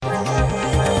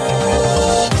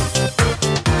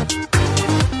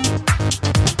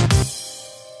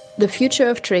The future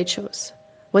of trade shows.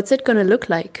 What's it going to look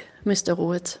like, Mr.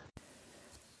 Roeth?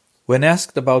 When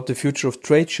asked about the future of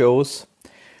trade shows,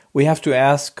 we have to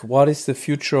ask what is the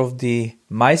future of the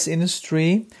mice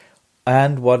industry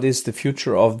and what is the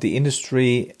future of the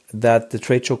industry that the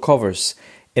trade show covers.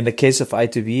 In the case of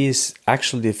ITB, is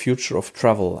actually the future of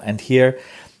travel. And here,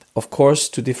 of course,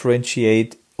 to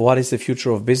differentiate what is the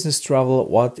future of business travel,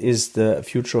 what is the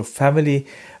future of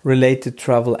family-related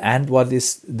travel, and what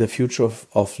is the future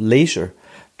of leisure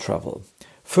travel.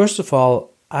 First of all,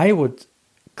 I would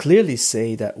clearly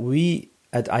say that we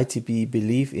at ITB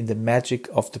believe in the magic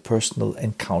of the personal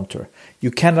encounter.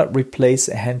 You cannot replace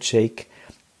a handshake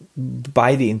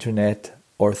by the internet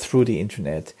or through the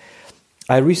internet.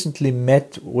 I recently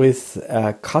met with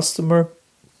a customer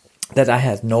that I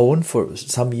had known for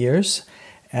some years,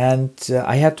 and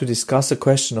I had to discuss a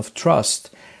question of trust.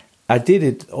 I did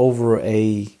it over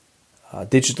a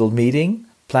digital meeting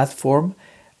platform,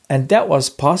 and that was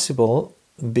possible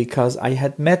because I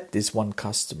had met this one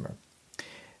customer.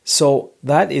 So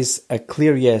that is a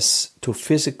clear yes to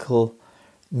physical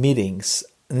meetings.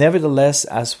 Nevertheless,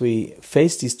 as we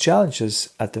face these challenges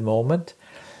at the moment,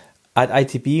 at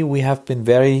ITB we have been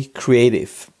very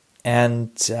creative, and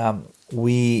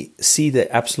we see the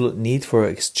absolute need for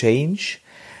exchange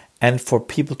and for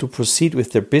people to proceed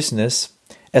with their business,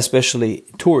 especially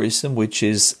tourism, which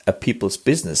is a people's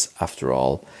business after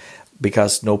all,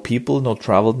 because no people, no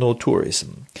travel, no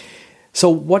tourism. So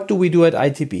what do we do at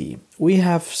ITB? We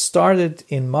have started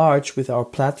in March with our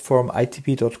platform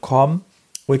itb.com,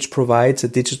 which provides a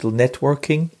digital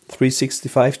networking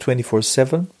 365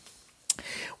 24/7,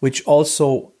 which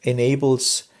also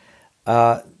enables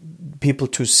people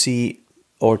to see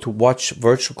or to watch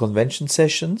virtual convention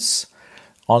sessions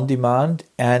on demand,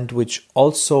 and which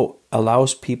also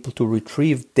allows people to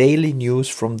retrieve daily news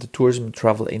from the tourism and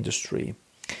travel industry.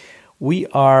 We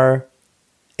are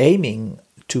aiming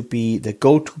to be the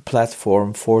go-to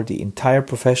platform for the entire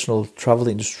professional travel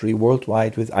industry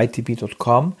worldwide with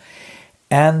itb.com.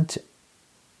 And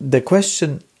the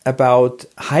question about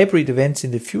hybrid events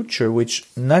in the future, which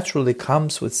naturally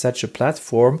comes with such a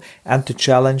platform, and the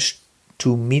challenge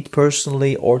to meet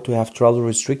personally or to have travel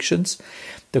restrictions,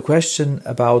 the question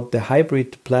about the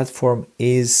hybrid platform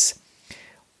is,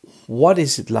 what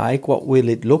is it like? What will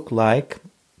it look like?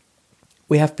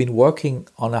 We have been working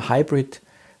on a hybrid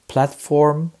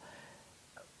platform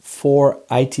for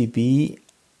ITB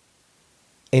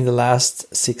in the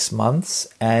last 6 months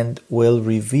and will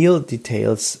reveal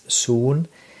details soon,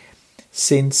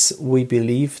 since we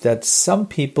believe that some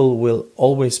people will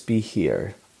always be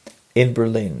here in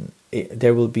Berlin.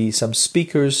 There will be some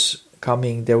speakers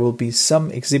coming, there will be some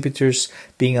exhibitors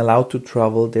being allowed to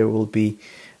travel, there will be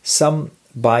some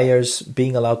buyers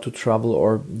being allowed to travel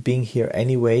or being here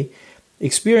anyway.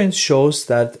 Experience shows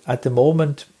that at the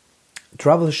moment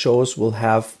travel shows will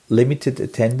have limited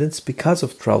attendance because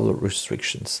of travel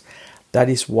restrictions. That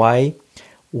is why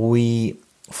we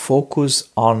focus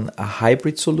on a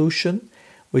hybrid solution,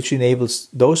 which enables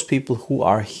those people who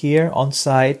are here on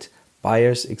site,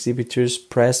 buyers, exhibitors,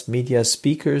 press, media,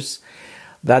 speakers,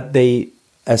 that they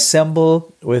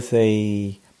assemble with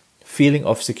a feeling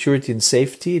of security and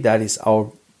safety. That is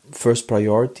our first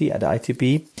priority at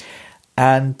ITB.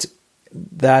 And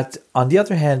that, on the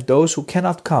other hand, those who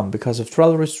cannot come because of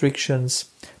travel restrictions,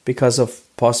 because of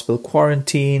possible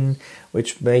quarantine,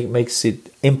 which makes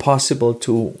it impossible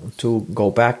to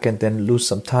go back and then lose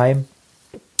some time,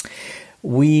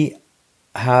 we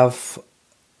have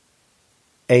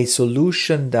a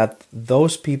solution that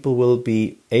those people will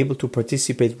be able to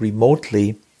participate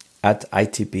remotely at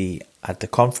ITB, at the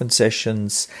conference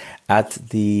sessions, at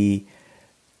the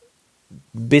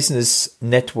business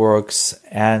networks,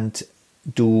 and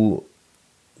do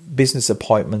business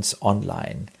appointments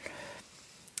online.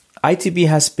 ITB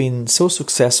has been so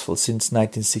successful since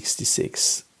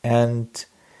 1966, and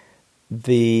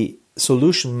the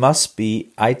solution must be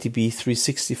ITB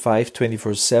 365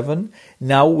 24/7,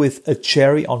 now with a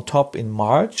cherry on top in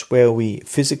March, where we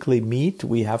physically meet.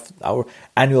 We have our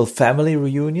annual family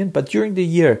reunion, but during the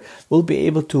year we'll be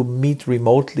able to meet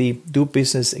remotely, do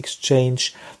business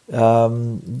exchange,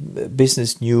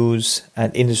 business news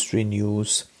and industry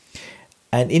news.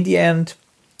 And in the end,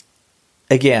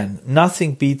 again,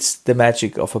 nothing beats the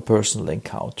magic of a personal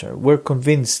encounter. We're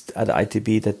convinced at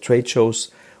ITB that trade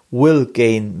shows will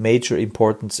gain major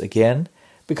importance again,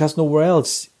 because nowhere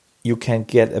else you can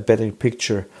get a better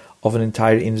picture of an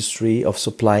entire industry of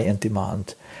supply and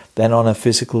demand than on a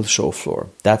physical show floor.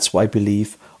 That's why I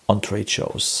believe on trade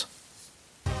shows.